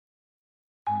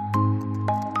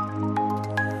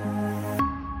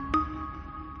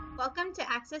Welcome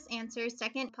to Access Answers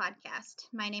second podcast.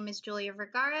 My name is Julia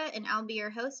Vergara, and I'll be your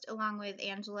host along with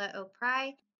Angela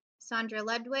O'Pry. Sandra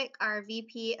Ludwig, our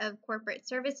VP of Corporate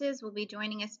Services, will be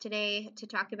joining us today to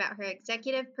talk about her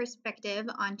executive perspective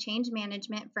on change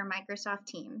management for Microsoft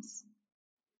Teams.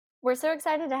 We're so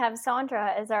excited to have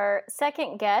Sandra as our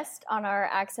second guest on our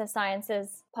Access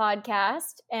Sciences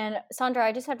podcast. And Sandra,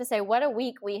 I just have to say, what a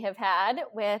week we have had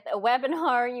with a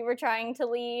webinar you were trying to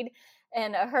lead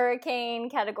and a hurricane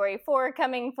category 4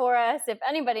 coming for us. If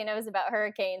anybody knows about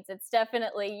hurricanes, it's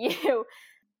definitely you.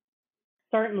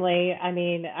 Certainly. I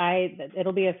mean,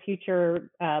 it'll be a future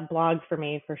blog for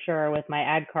me for sure with my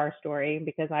ADCAR story,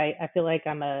 because I feel like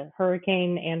I'm a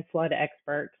hurricane and flood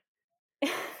expert.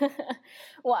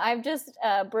 Well, I've just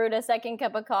brewed a second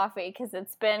cup of coffee because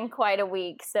it's been quite a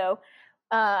week. So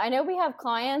I know we have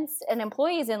clients and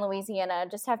employees in Louisiana.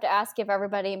 Just have to ask if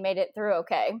everybody made it through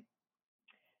okay.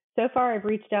 So far, I've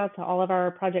reached out to all of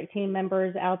our project team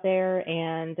members out there,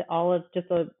 and all of just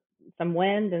some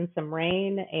wind and some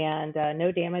rain, and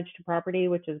no damage to property,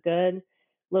 which is good.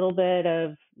 Little bit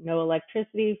of no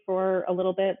electricity for a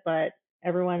little bit, but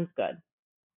everyone's good.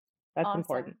 That's awesome.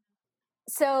 Important.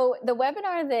 So the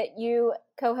webinar that you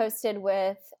co-hosted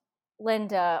with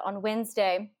Linda on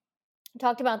Wednesday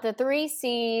talked about the 3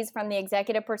 C's from the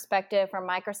executive perspective for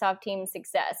Microsoft Teams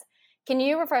success. Can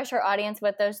you refresh our audience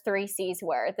what those 3 C's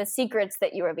were, the secrets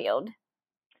that you revealed?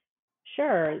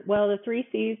 Sure. Well, the 3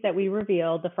 C's that we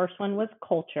revealed, the first one was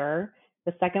culture,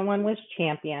 the second one was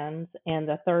champions, and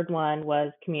the third one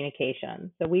was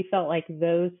communication. So we felt like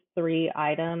those 3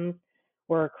 items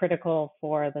were critical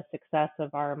for the success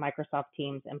of our Microsoft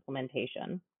Teams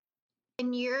implementation.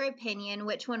 In your opinion,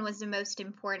 which one was the most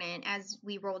important as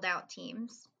we rolled out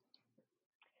Teams?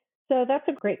 So that's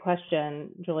a great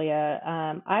question, Julia.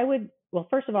 Well,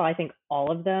 first of all, I think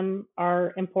all of them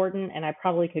are important, and I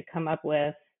probably could come up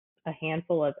with a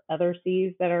handful of other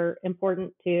C's that are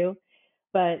important too.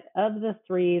 But of the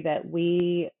 3 that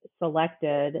we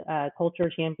selected, culture,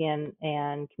 champion,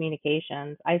 and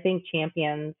communications, I think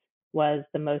champions was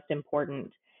the most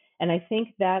important. And I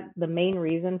think that the main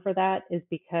reason for that is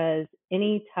because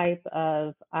any type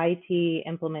of IT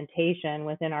implementation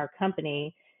within our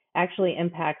company actually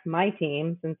impacts my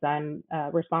team, since I'm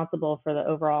responsible for the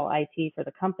overall IT for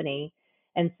the company.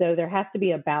 And so there has to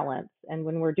be a balance. And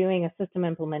when we're doing a system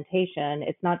implementation,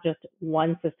 it's not just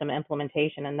one system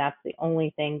implementation and that's the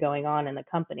only thing going on in the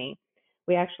company.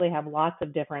 We actually have lots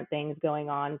of different things going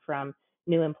on, from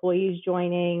new employees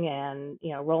joining and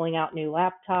rolling out new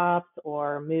laptops,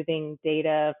 or moving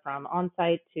data from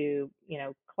on-site to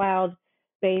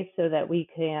cloud-based, so that we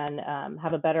can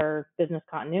have a better business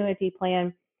continuity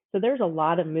plan. So there's a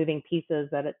lot of moving pieces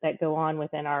that go on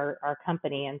within our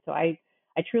company. And so I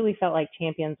truly felt like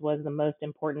champions was the most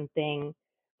important thing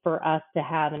for us to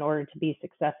have in order to be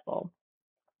successful.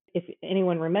 If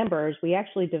anyone remembers, we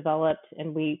actually developed,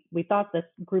 and we thought this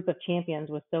group of champions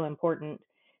was so important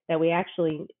that we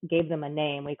actually gave them a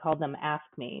name. We called them Ask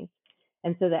Me's.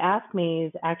 And so the Ask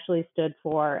Me's actually stood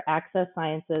for Access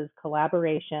Sciences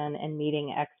Collaboration and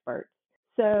Meeting Experts.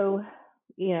 So,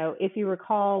 if you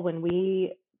recall, when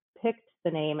we picked the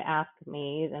name Ask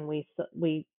Me's, and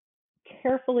we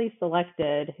carefully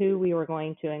selected who we were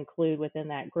going to include within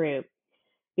that group,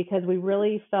 because we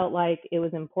really felt like it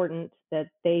was important that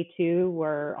they too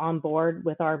were on board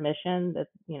with our mission, that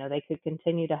they could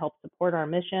continue to help support our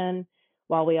mission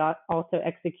while we also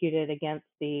executed against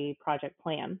the project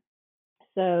plan.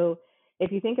 So if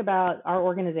you think about our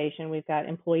organization, we've got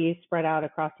employees spread out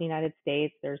across the United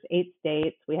States. There's 8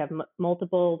 states. We have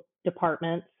multiple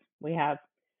departments. We have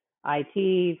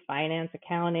IT, finance,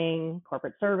 accounting,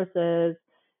 corporate services,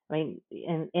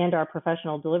 and our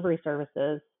professional delivery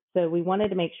services. So we wanted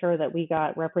to make sure that we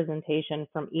got representation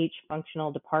from each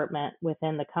functional department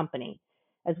within the company.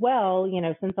 As well,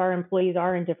 since our employees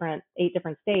are in 8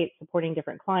 different states supporting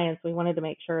different clients, we wanted to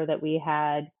make sure that we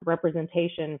had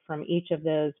representation from each of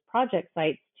those project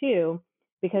sites too,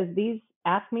 because these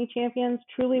Ask Me champions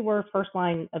truly were first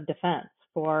line of defense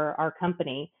for our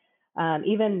company.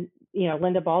 Even,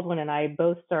 Linda Baldwin and I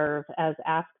both serve as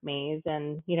Ask Me's,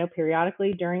 and,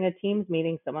 periodically during a Teams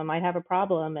meeting, someone might have a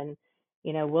problem, and,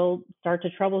 we'll start to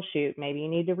troubleshoot. Maybe you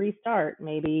need to restart.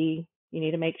 Maybe you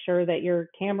need to make sure that your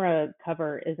camera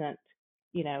cover isn't,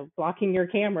 blocking your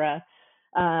camera,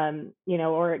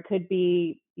 or it could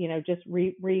be, just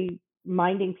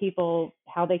reminding people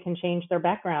how they can change their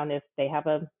background. If they have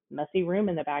a messy room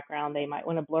in the background, they might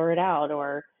want to blur it out,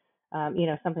 or,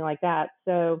 something like that.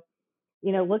 So,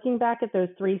 looking back at those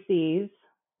 3 C's,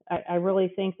 I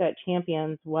really think that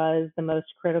Champions was the most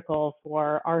critical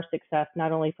for our success,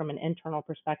 not only from an internal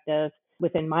perspective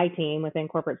within my team, within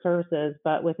corporate services,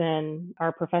 but within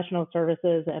our professional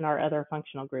services and our other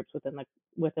functional groups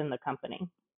within the company.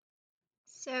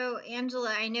 So,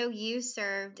 Angela, I know you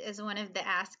served as one of the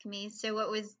Ask Me's. So, what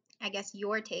was, I guess,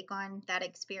 your take on that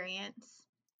experience?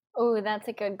 Oh, that's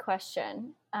a good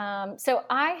question. So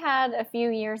I had a few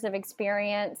years of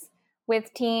experience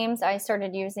with Teams. I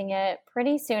started using it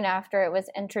pretty soon after it was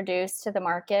introduced to the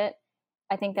market.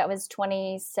 I think that was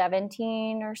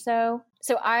 2017 or so.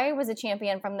 So I was a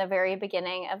champion from the very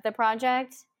beginning of the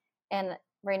project. And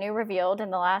Renew revealed in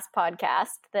the last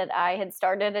podcast that I had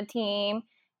started a team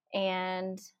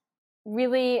and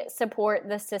really support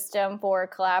the system for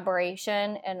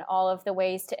collaboration and all of the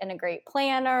ways to integrate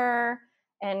Planner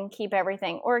and keep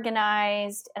everything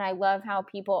organized. And I love how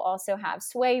people also have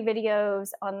Sway videos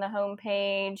on the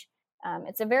homepage.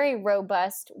 It's a very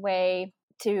robust way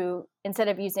to, instead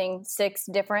of using 6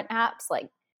 different apps like,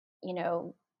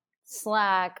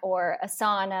 Slack or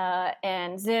Asana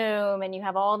and Zoom, and you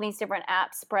have all these different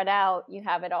apps spread out, you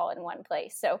have it all in one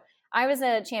place. So I was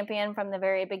a champion from the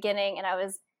very beginning, and I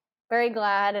was very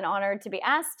glad and honored to be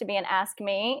asked to be an Ask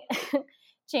Me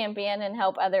champion and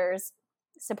help others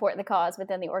support the cause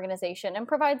within the organization and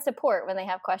provide support when they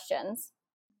have questions.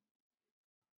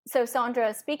 So,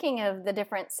 Sandra, speaking of the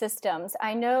different systems,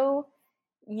 I know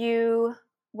you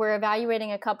were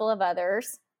evaluating a couple of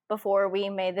others before we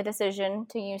made the decision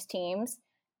to use Teams.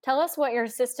 Tell us what your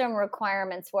system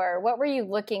requirements were. What were you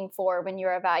looking for when you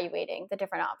were evaluating the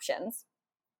different options?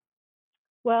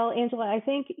 Well, Angela, I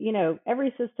think,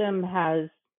 every system has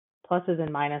pluses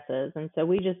and minuses. And so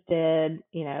we just did,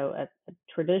 a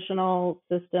traditional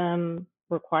system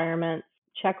requirements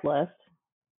checklist,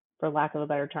 for lack of a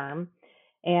better term.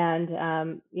 And,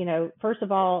 first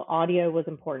of all, audio was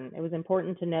important. It was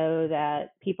important to know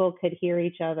that people could hear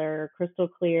each other crystal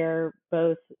clear,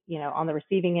 both, on the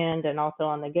receiving end and also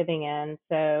on the giving end.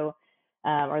 So,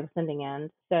 or the sending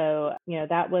end. So,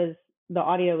 the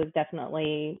audio was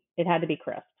definitely, it had to be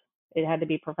crisp. It had to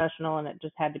be professional, and it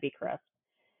just had to be crisp.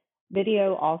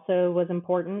 Video also was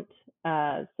important.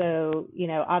 So,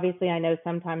 obviously I know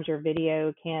sometimes your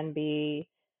video can be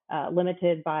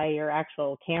limited by your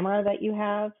actual camera that you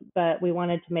have, but we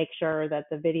wanted to make sure that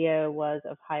the video was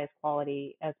of highest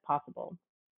quality as possible.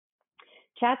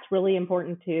 Chat's really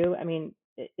important too. I mean,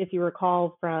 if you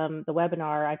recall from the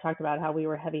webinar, I talked about how we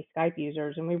were heavy Skype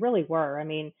users, and we really were. I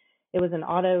mean, it was an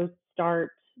auto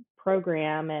start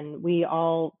program, and we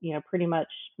all, pretty much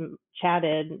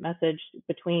chatted, messaged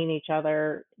between each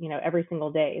other, every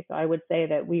single day. So I would say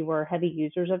that we were heavy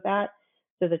users of that.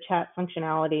 So the chat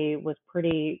functionality was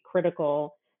pretty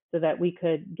critical so that we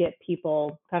could get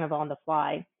people kind of on the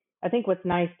fly. I think what's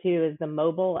nice too is the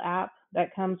mobile app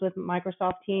that comes with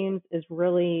Microsoft Teams is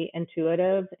really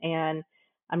intuitive. And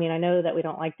I mean, I know that we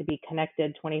don't like to be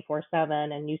connected 24/7,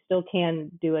 and you still can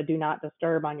do a do not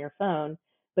disturb on your phone,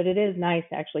 but it is nice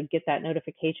to actually get that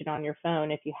notification on your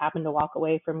phone if you happen to walk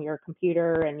away from your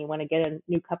computer and you want to get a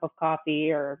new cup of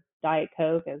coffee or Diet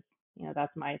Coke, as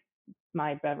that's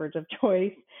my beverage of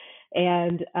choice.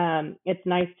 And it's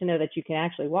nice to know that you can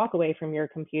actually walk away from your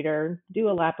computer, do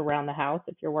a lap around the house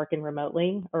if you're working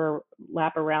remotely, or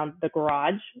lap around the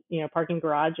garage, parking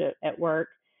garage at work.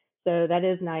 So that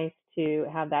is nice to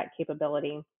have that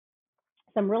capability.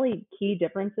 Some really key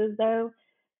differences though,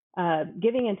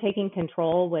 giving and taking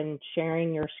control when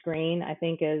sharing your screen, I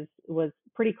think was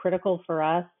pretty critical for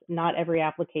us. Not every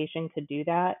application could do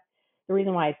that. The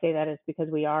reason why I say that is because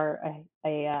we are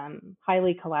a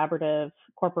highly collaborative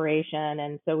corporation,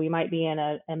 and so we might be in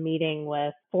a meeting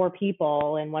with 4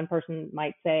 people, and one person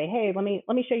might say, "Hey, let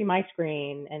me show you my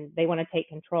screen," and they want to take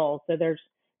control. So there's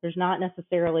not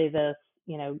necessarily this,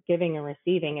 giving and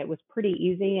receiving. It was pretty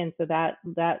easy, and so that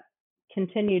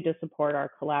continued to support our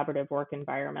collaborative work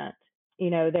environment.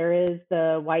 There is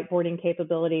the whiteboarding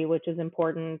capability, which is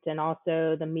important, and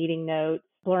also the meeting notes.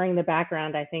 Blurring the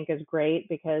background, I think, is great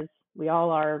because we all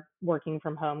are working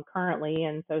from home currently,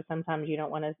 and so sometimes you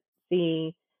don't want to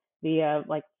see the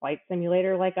like flight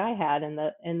simulator like I had in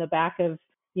the back of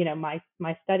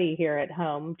my study here at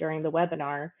home during the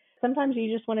webinar. Sometimes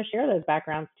you just want to share those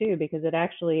backgrounds too, because it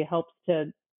actually helps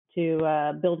to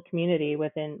build community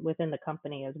within the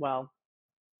company as well.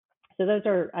 So those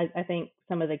are, I think,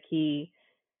 some of the key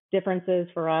differences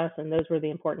for us, and those were the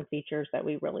important features that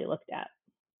we really looked at.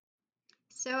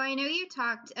 So I know you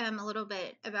talked a little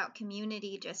bit about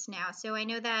community just now. So I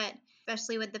know that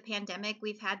especially with the pandemic,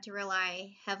 we've had to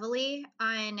rely heavily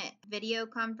on video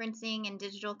conferencing and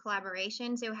digital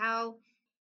collaboration. So how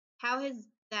has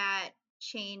that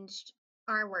changed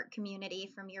our work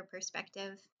community from your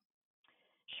perspective?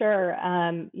 Sure.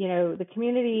 The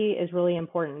community is really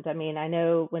important. I mean, I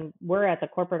know when we're at the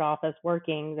corporate office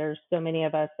working, there's so many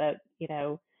of us that,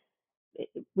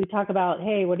 we talk about,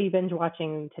 hey, what have you binge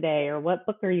watching today? Or what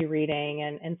book are you reading?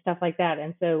 And stuff like that.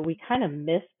 And so we kind of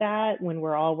miss that when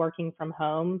we're all working from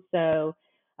home. So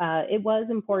it was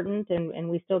important, and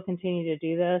we still continue to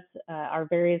do this. Our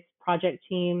various project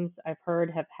teams, I've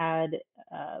heard, have had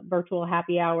virtual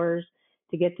happy hours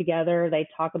to get together. They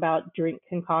talk about drink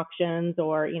concoctions,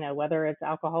 or, whether it's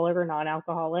alcoholic or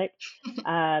non-alcoholic.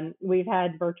 We've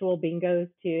had virtual bingos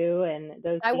too, and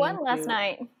those I teams won last who,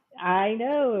 night. I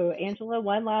know Angela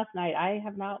won last night. I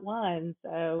have not won,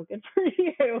 so good for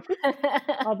you.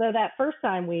 Although that first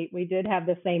time we did have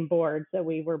the same board, so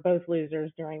we were both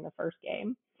losers during the first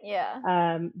game.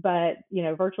 Yeah. But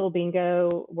virtual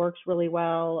bingo works really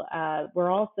well.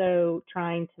 We're also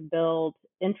trying to build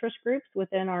interest groups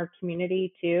within our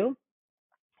community too.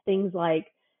 Things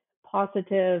like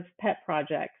positive pet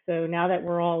projects. So now that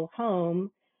we're all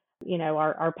home,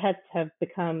 our pets have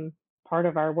become part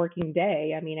of our working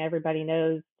day. I mean, everybody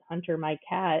knows Hunter, my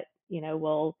cat,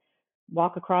 will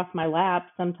walk across my lap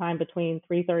sometime between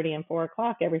 3:30 and 4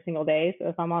 o'clock every single day. So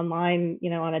if I'm online,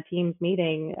 on a Teams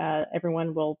meeting,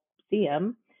 everyone will see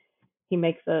him. He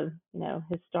makes his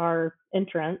star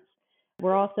entrance.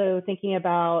 We're also thinking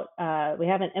about, we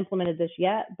haven't implemented this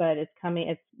yet, but it's coming.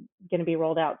 It's going to be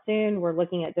rolled out soon. We're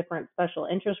looking at different special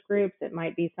interest groups. It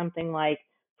might be something like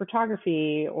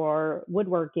photography or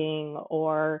woodworking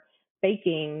or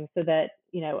baking, so that,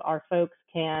 our folks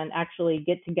can actually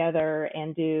get together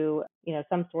and do,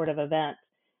 some sort of event.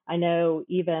 I know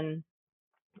even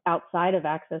outside of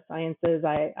Access Sciences,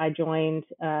 I joined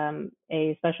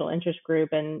a special interest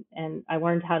group, and I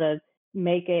learned how to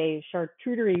make a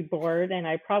charcuterie board, and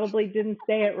I probably didn't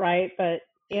say it right, but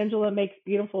Angela makes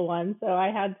beautiful ones, so I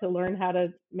had to learn how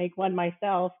to make one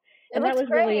myself. It And that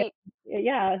looks was really, great.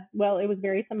 yeah, well, it was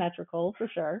very symmetrical for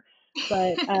sure.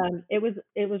 But it was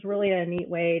really a neat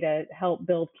way to help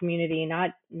build community,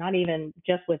 not even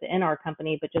just within our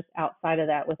company, but just outside of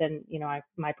that within,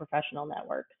 my professional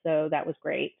network. So that was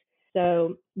great.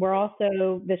 So we're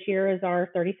also, this year is our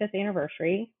 35th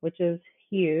anniversary, which is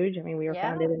huge. I mean, we were Yeah.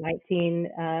 founded in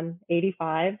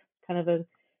 1985, kind of a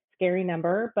scary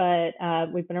number, but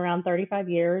we've been around 35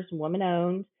 years, woman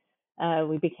owned.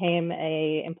 We became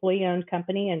a employee owned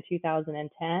company in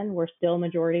 2010. We're still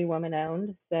majority woman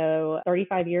owned. So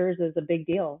 35 years is a big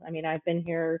deal. I mean, I've been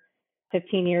here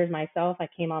 15 years myself. I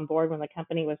came on board when the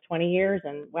company was 20 years,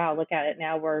 and wow, look at it.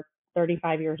 Now we're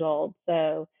 35 years old.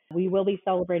 So we will be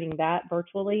celebrating that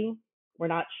virtually. We're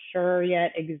not sure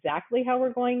yet exactly how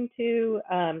we're going to,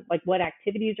 like what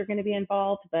activities are going to be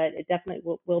involved, but it definitely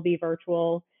will be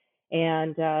virtual,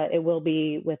 and it will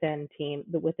be within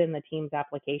the Teams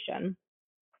application.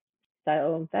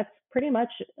 So that's pretty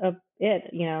much it,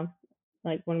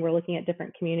 like when we're looking at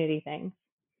different community things.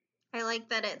 I like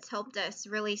that it's helped us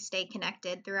really stay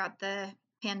connected throughout the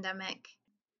pandemic.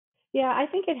 Yeah, I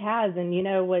think it has. And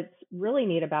what's really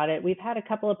neat about it, we've had a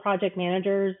couple of project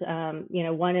managers,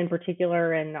 one in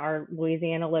particular in our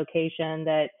Louisiana location,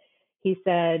 that he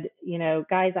said,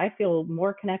 guys, I feel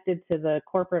more connected to the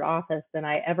corporate office than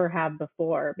I ever have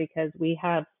before, because we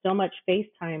have so much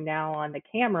FaceTime now on the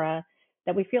camera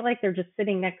that we feel like they're just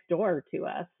sitting next door to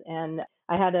us. And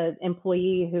I had an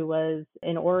employee who was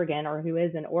in Oregon, or who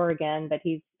is in Oregon, but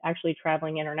he's actually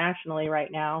traveling internationally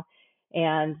right now.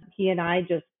 And he and I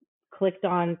just clicked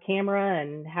on camera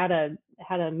and had a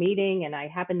meeting, and I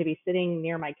happened to be sitting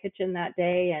near my kitchen that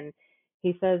day, and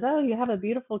he says, "Oh, you have a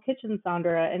beautiful kitchen,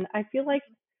 Sandra." And I feel like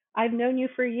I've known you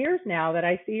for years now that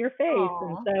I see your face.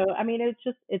 And Aw. so, I mean,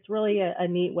 it's really a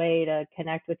neat way to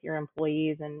connect with your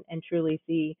employees and truly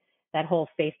see that whole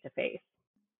face to face.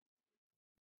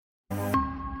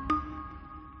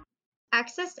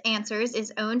 Access Answers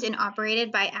is owned and operated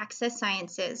by Access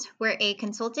Sciences. We're a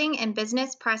consulting and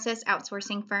business process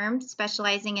outsourcing firm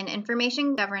specializing in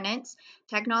information governance,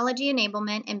 technology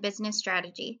enablement, and business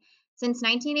strategy. Since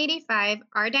 1985,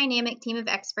 our dynamic team of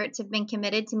experts have been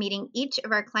committed to meeting each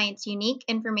of our clients' unique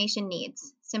information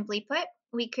needs. Simply put,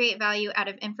 we create value out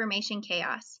of information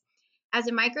chaos. As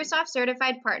a Microsoft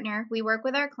certified partner, we work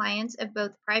with our clients of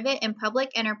both private and public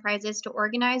enterprises to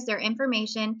organize their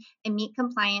information and meet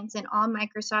compliance in all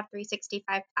Microsoft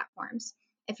 365 platforms.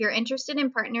 If you're interested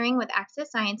in partnering with Access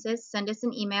Sciences, send us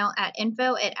an email at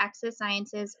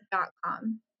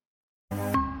info@accesssciences.com.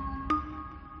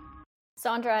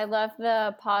 Sandra, I love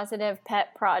the positive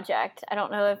pet project. I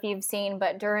don't know if you've seen,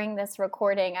 but during this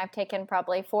recording, I've taken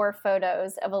probably 4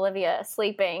 photos of Olivia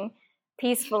sleeping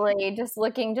peacefully, just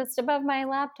looking just above my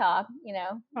laptop,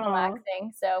 Aw.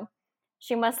 relaxing. So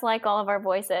she must like all of our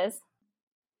voices.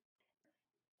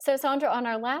 So Sandra, on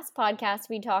our last podcast,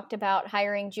 we talked about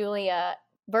hiring Julia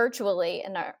virtually,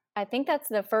 and I think that's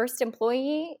the first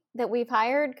employee that we've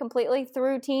hired completely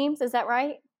through Teams. Is that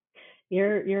right?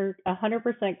 You're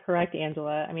 100% correct,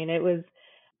 Angela. I mean, it was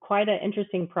quite an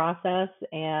interesting process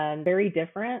and very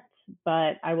different,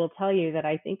 but I will tell you that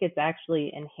I think it's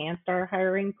actually enhanced our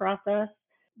hiring process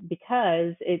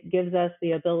because it gives us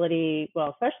the ability,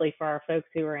 well, especially for our folks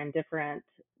who are in different,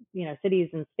 cities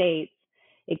and states,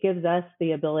 it gives us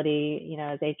the ability,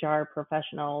 as HR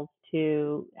professionals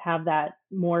to have that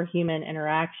more human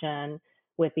interaction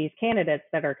with these candidates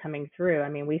that are coming through. I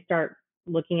mean, we start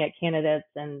looking at candidates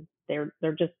and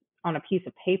they're just on a piece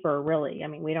of paper, really. I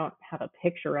mean, we don't have a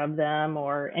picture of them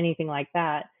or anything like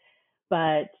that.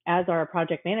 But as our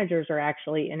project managers are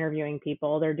actually interviewing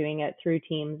people, they're doing it through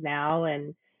Teams now,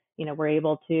 and we're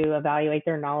able to evaluate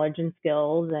their knowledge and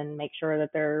skills and make sure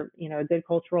that they're a good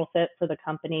cultural fit for the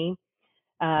company.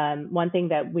 One thing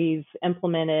that we've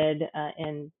implemented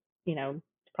in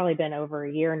it's probably been over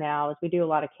a year now is we do a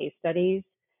lot of case studies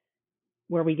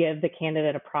where we give the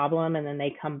candidate a problem and then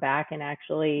they come back and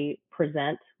actually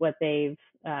present what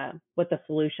what the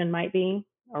solution might be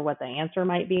or what the answer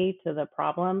might be to the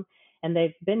problem. And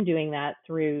they've been doing that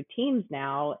through Teams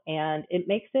now, and it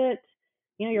makes it,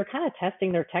 you're kind of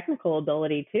testing their technical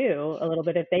ability too a little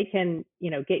bit if they can,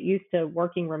 get used to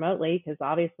working remotely, because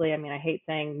obviously, I mean, I hate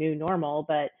saying new normal,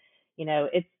 but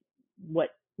it's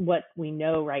what we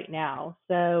know right now.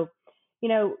 So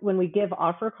when we give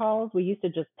offer calls, we used to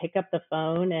just pick up the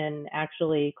phone and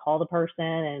actually call the person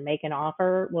and make an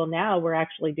offer. Well, now we're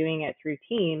actually doing it through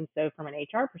Teams. So from an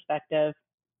HR perspective,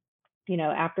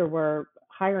 after we're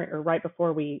hiring or right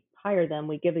before we hire them,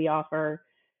 we give the offer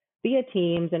via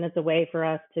Teams, and it's a way for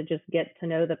us to just get to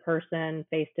know the person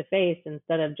face to face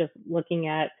instead of just looking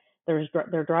at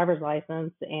their driver's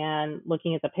license and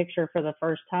looking at the picture for the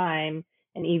first time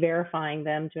and e-verifying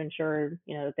them to ensure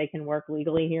that they can work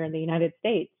legally here in the United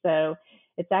States. So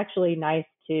it's actually nice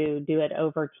to do it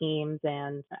over Teams,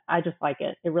 and I just like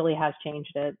it. It really has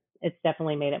changed it. It's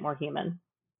definitely made it more human.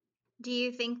 Do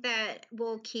you think that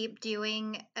we'll keep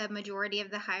doing a majority of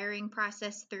the hiring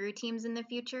process through Teams in the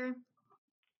future?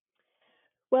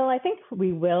 Well, I think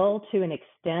we will to an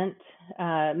extent.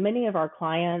 Many of our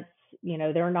clients,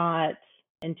 they're not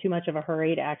in too much of a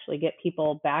hurry to actually get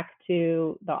people back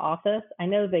to the office. I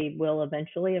know they will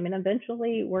eventually. I mean,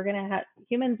 eventually we're going to have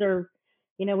humans are,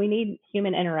 we need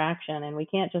human interaction, and we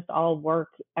can't just all work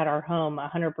at our home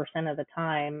 100% of the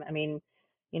time. I mean,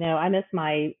 I miss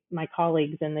my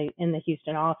colleagues in the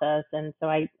Houston office, and so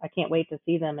I can't wait to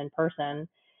see them in person.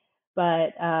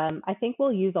 But I think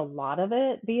we'll use a lot of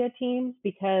it via Teams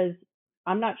because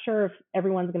I'm not sure if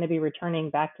everyone's going to be returning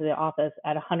back to the office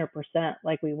at 100%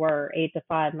 like we were 8 to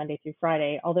 5 Monday through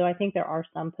Friday. Although I think there are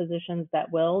some positions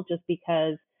that will, just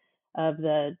because of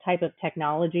the type of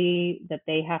technology that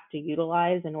they have to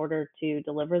utilize in order to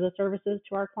deliver the services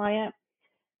to our client.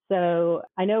 So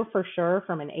I know for sure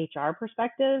from an HR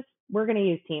perspective, we're going to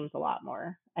use Teams a lot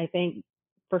more. I think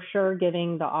for sure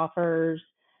giving the offers,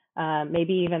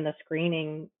 maybe even the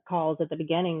screening calls at the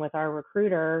beginning with our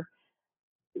recruiter,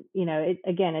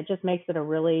 it just makes it a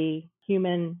really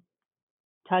human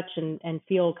touch and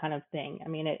feel kind of thing. I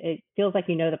mean, it feels like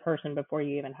the person before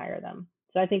you even hire them.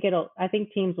 So I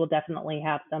think Teams will definitely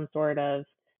have some sort of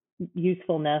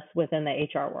usefulness within the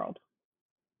HR world.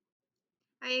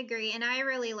 I agree. And I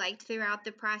really liked throughout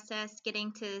the process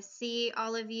getting to see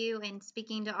all of you and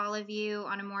speaking to all of you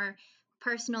on a more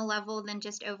personal level than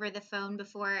just over the phone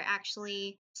before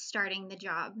actually starting the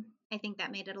job. I think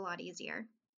that made it a lot easier.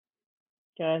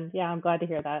 Good. Yeah, I'm glad to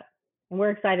hear that. And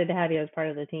we're excited to have you as part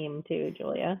of the team too,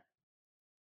 Julia.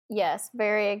 Yes,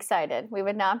 very excited. We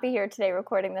would not be here today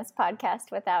recording this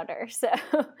podcast without her. So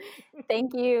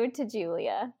thank you to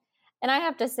Julia. And I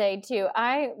have to say, too,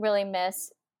 I really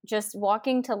miss just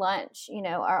walking to lunch.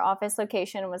 Our office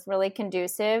location was really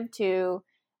conducive to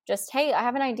just, hey, I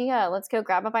have an idea. Let's go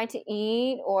grab a bite to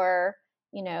eat, or,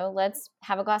 let's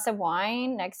have a glass of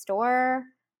wine next door.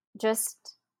 Just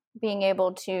being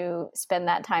able to spend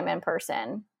that time in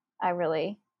person. I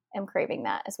really am craving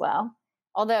that as well.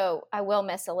 Although I will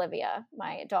miss Olivia,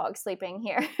 my dog, sleeping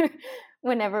here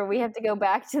whenever we have to go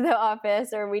back to the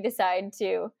office or we decide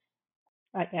to.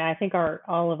 Yeah, I think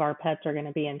all of our pets are going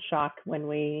to be in shock when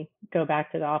we go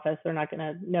back to the office. They're not going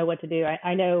to know what to do.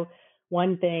 I know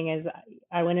one thing is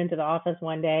I went into the office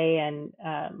one day and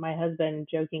my husband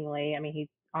jokingly, I mean, he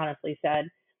honestly said,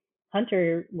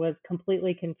 Hunter was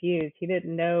completely confused. He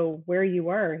didn't know where you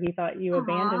were. He thought you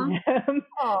abandoned Aw. him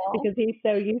Oh, because he's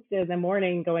so used to in the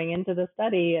morning going into the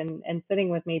study and sitting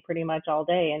with me pretty much all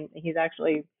day. And he's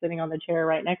actually sitting on the chair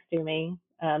right next to me,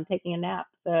 taking a nap.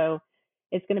 So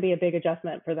it's going to be a big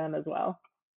adjustment for them as well.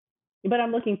 But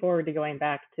I'm looking forward to going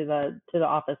back to the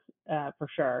office for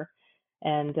sure.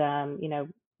 And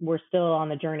we're still on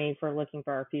the journey for looking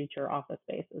for our future office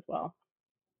space as well.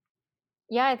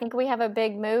 yeah, I think we have a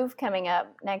big move coming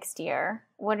up next year.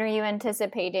 What are you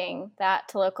anticipating that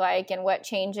to look like, and what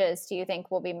changes do you think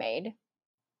will be made?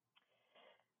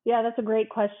 Yeah, that's a great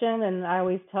question. And I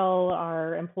always tell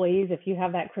our employees, if you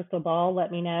have that crystal ball,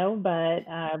 let me know.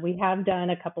 But we have done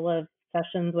a couple of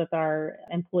sessions with our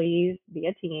employees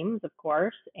via Teams, of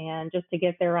course, and just to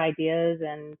get their ideas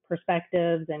and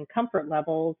perspectives and comfort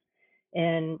levels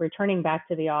in returning back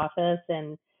to the office.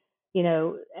 And,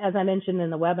 as I mentioned in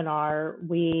the webinar,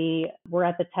 we were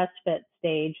at the test fit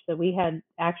stage. So we had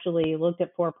actually looked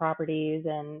at 4 properties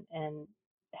and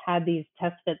had these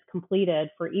test fits completed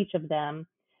for each of them.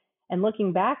 And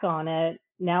looking back on it,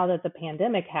 now that the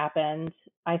pandemic happened,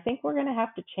 I think we're going to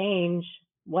have to change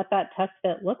what that test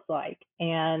fit looks like.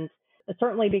 And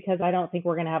certainly because I don't think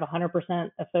we're going to have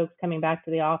 100% of folks coming back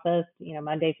to the office,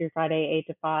 Monday through Friday,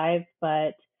 8 to 5,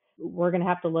 but we're going to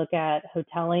have to look at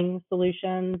hoteling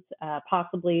solutions,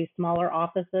 possibly smaller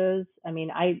offices. I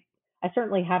mean, I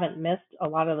certainly haven't missed a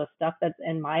lot of the stuff that's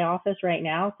in my office right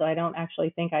now. So I don't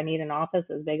actually think I need an office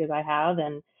as big as I have.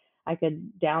 And I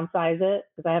could downsize it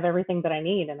because I have everything that I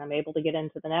need, and I'm able to get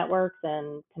into the networks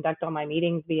and conduct all my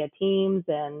meetings via Teams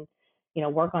and,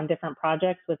 work on different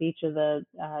projects with each of the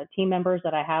team members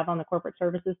that I have on the corporate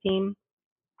services team,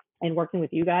 and working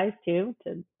with you guys too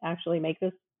to actually make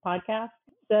this podcast.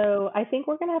 So I think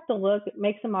we're going to have to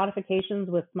make some modifications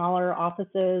with smaller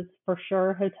offices for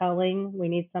sure. Hoteling, we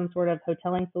need some sort of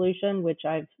hoteling solution, which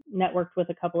I've networked with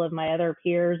a couple of my other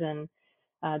peers, and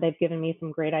they've given me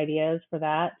some great ideas for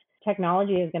that.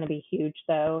 Technology is going to be huge,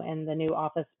 though, in the new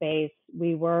office space.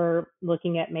 We were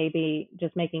looking at maybe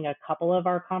just making a couple of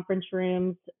our conference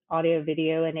rooms audio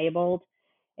video enabled.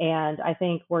 And I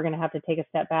think we're going to have to take a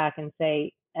step back and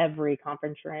say every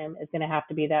conference room is going to have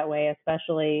to be that way,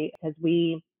 especially because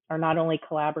we are not only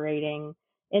collaborating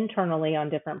internally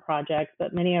on different projects,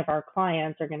 but many of our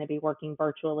clients are going to be working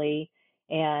virtually,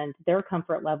 and their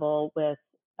comfort level with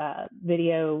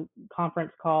video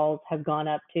conference calls has gone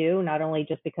up too, not only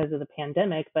just because of the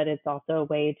pandemic, but it's also a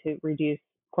way to reduce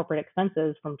corporate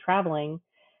expenses from traveling.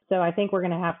 So I think we're going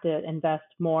to have to invest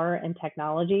more in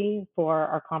technology for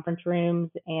our conference rooms.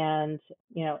 And,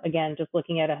 again, just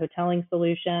looking at a hoteling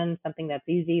solution, something that's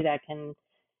easy that can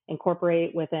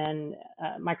incorporate within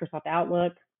Microsoft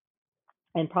Outlook,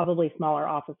 and probably smaller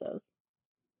offices.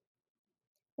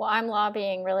 Well, I'm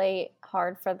lobbying really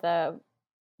hard for the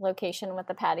location with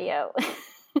the patio.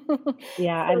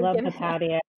 Yeah, I So love give the me that.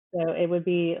 patio. So it would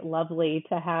be lovely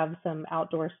to have some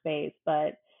outdoor space.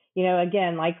 But,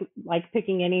 again, like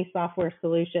picking any software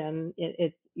solution,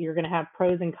 it's you're going to have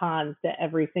pros and cons to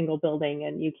every single building,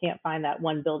 and you can't find that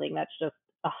one building that's just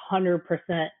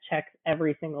 100% checks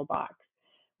every single box.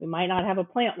 We might not have a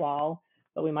plant wall,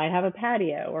 but we might have a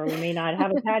patio, or we may not have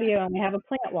a patio and we have a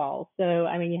plant wall. So,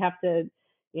 I mean, you have to,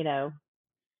 you know,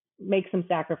 make some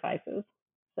sacrifices.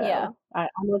 Yeah. So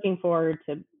I'm looking forward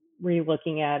to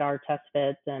re-looking at our test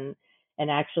fits and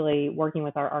actually working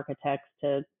with our architects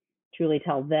to truly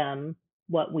tell them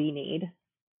what we need,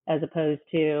 as opposed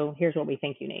to here's what we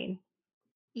think you need.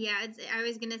 Yeah, I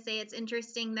was going to say it's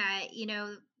interesting that,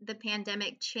 the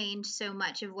pandemic changed so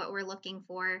much of what we're looking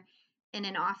for in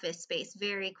an office space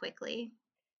very quickly.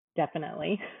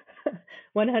 Definitely.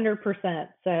 100%.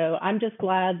 So I'm just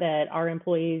glad that our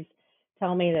employees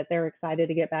tell me that they're excited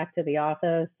to get back to the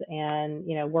office and,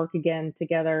 work again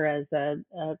together as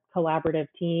a collaborative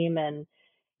team. And,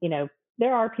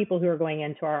 there are people who are going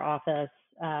into our office,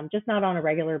 just not on a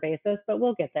regular basis, but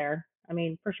we'll get there. I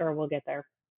mean, for sure, we'll get there.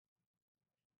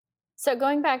 So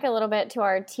going back a little bit to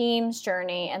our team's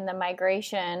journey and the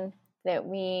migration that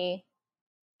we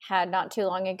had not too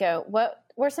long ago, what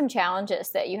were some challenges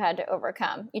that you had to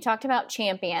overcome? You talked about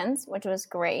champions, which was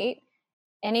great.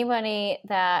 Anybody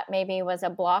that maybe was a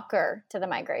blocker to the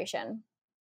migration?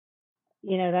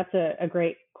 That's a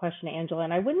great question, Angela.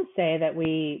 And I wouldn't say that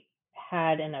we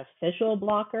had an official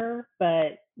blocker,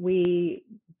 but we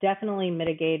definitely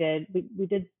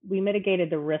we mitigated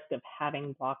the risk of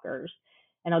having blockers.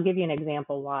 And I'll give you an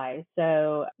example why.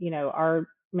 So,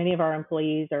 many of our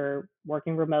employees are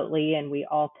working remotely, and we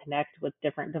all connect with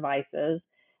different devices.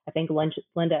 I think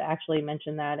Linda actually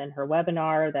mentioned that in her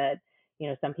webinar that,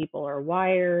 some people are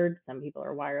wired, some people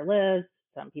are wireless,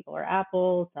 Some people are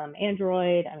Apple, some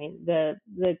Android. I mean,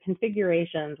 the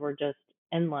configurations were just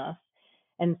endless.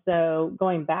 And so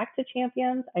going back to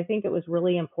champions, I think it was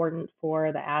really important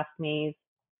for the Ask Me's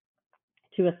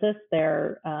to assist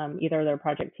their either their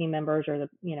project team members or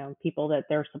the people that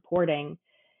they're supporting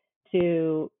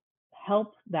to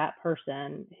help that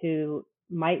person who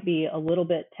might be a little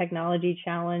bit technology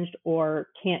challenged or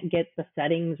can't get the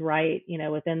settings right,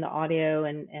 within the audio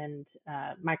and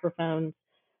microphones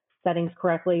settings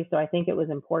correctly. So I think it was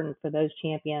important for those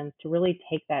champions to really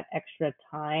take that extra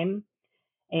time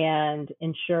and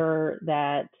ensure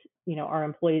that our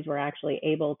employees were actually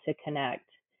able to connect.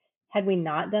 Had we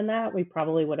not done that, we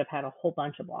probably would have had a whole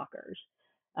bunch of blockers.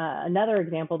 Another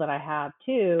example that I have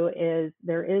too is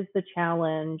there is the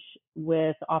challenge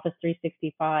with Office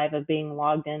 365 of being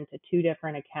logged into two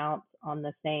different accounts on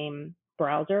the same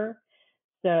browser.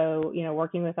 So,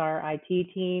 working with our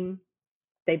IT team,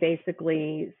 they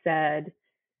basically said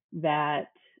that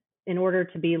in order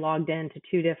to be logged into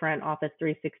two different Office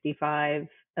 365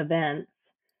 events,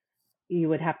 you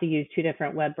would have to use two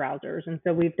different web browsers. And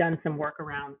so we've done some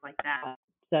workarounds like that.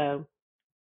 So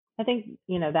I think,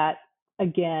 that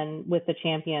again, with the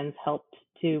champions helped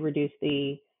to reduce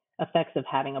the effects of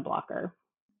having a blocker.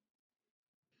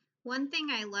 One thing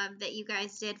I love that you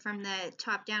guys did from the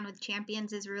top down with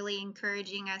champions is really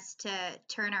encouraging us to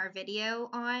turn our video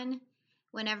on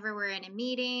whenever we're in a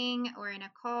meeting or in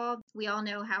a call. We all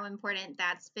know how important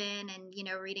that's been, and,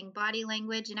 reading body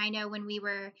language. And I know when we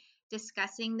were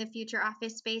discussing the future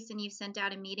office space and you sent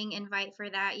out a meeting invite for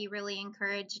that, you really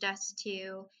encouraged us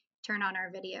to turn on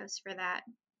our videos for that.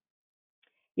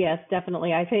 Yes,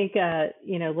 definitely. I think,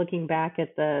 looking back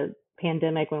at the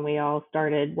pandemic when we all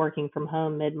started working from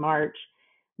home mid-March,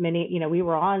 we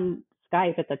were on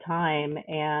Skype at the time,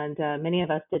 and many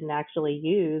of us didn't actually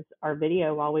use our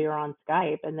video while we were on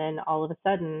Skype. And then all of a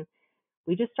sudden,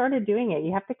 we just started doing it.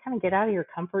 You have to kind of get out of your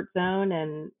comfort zone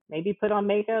and maybe put on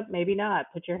makeup, maybe not,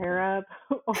 put your hair up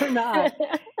or not.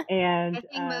 And I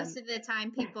think most of the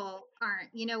time people aren't.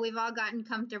 We've all gotten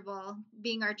comfortable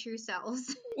being our true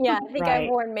selves. Yeah, I think right. I've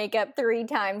worn makeup 3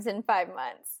 times in 5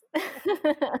 months.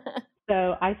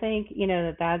 So I think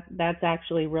that's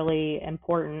actually really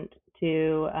important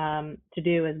to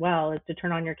do as well, is to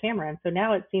turn on your camera. And so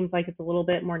now it seems like it's a little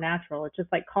bit more natural. It's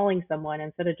just like calling someone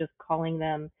instead of just calling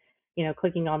them,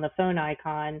 clicking on the phone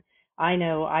icon. I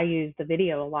know I use the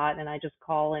video a lot, and I just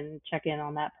call and check in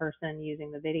on that person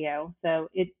using the video. So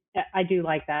I do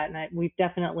like that, and we've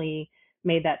definitely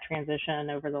made that transition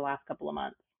over the last couple of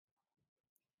months.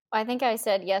 I think I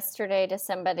said yesterday to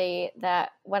somebody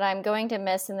that what I'm going to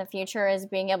miss in the future is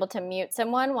being able to mute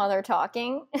someone while they're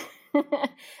talking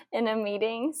in a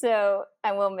meeting. So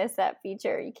I will miss that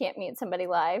feature. You can't mute somebody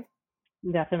live.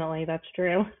 Definitely, that's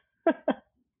true.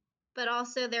 But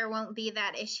also there won't be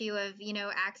that issue of,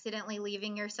 accidentally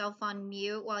leaving yourself on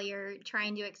mute while you're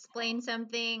trying to explain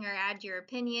something or add your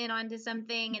opinion onto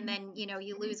something. And then,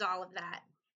 you lose all of that.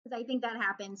 Because I think that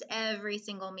happens every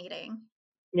single meeting.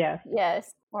 Yes.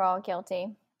 Yes, we're all guilty.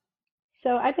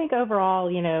 So I think overall,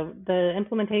 the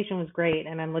implementation was great,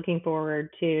 and I'm looking forward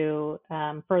to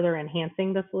further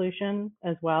enhancing the solution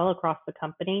as well across the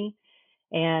company.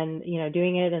 And,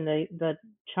 doing it in the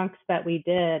chunks that we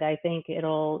did, I think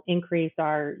it'll increase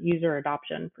our user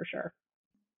adoption for sure.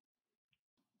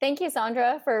 Thank you,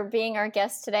 Sandra, for being our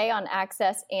guest today on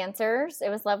Access Answers. It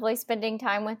was lovely spending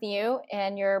time with you,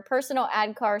 and your personal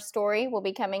ADKAR story will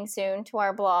be coming soon to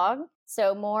our blog.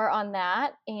 So more on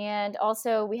that. And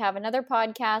also we have another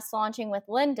podcast launching with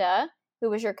Linda, who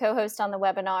was your co-host on the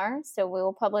webinar. So we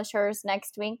will publish hers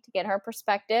next week to get her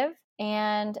perspective,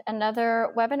 and another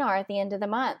webinar at the end of the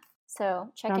month.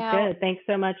 So check Sounds out. Good. Thanks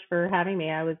so much for having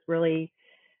me. I was really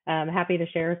happy to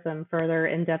share some further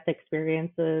in-depth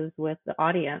experiences with the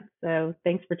audience. So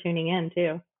thanks for tuning in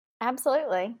too.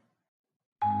 Absolutely.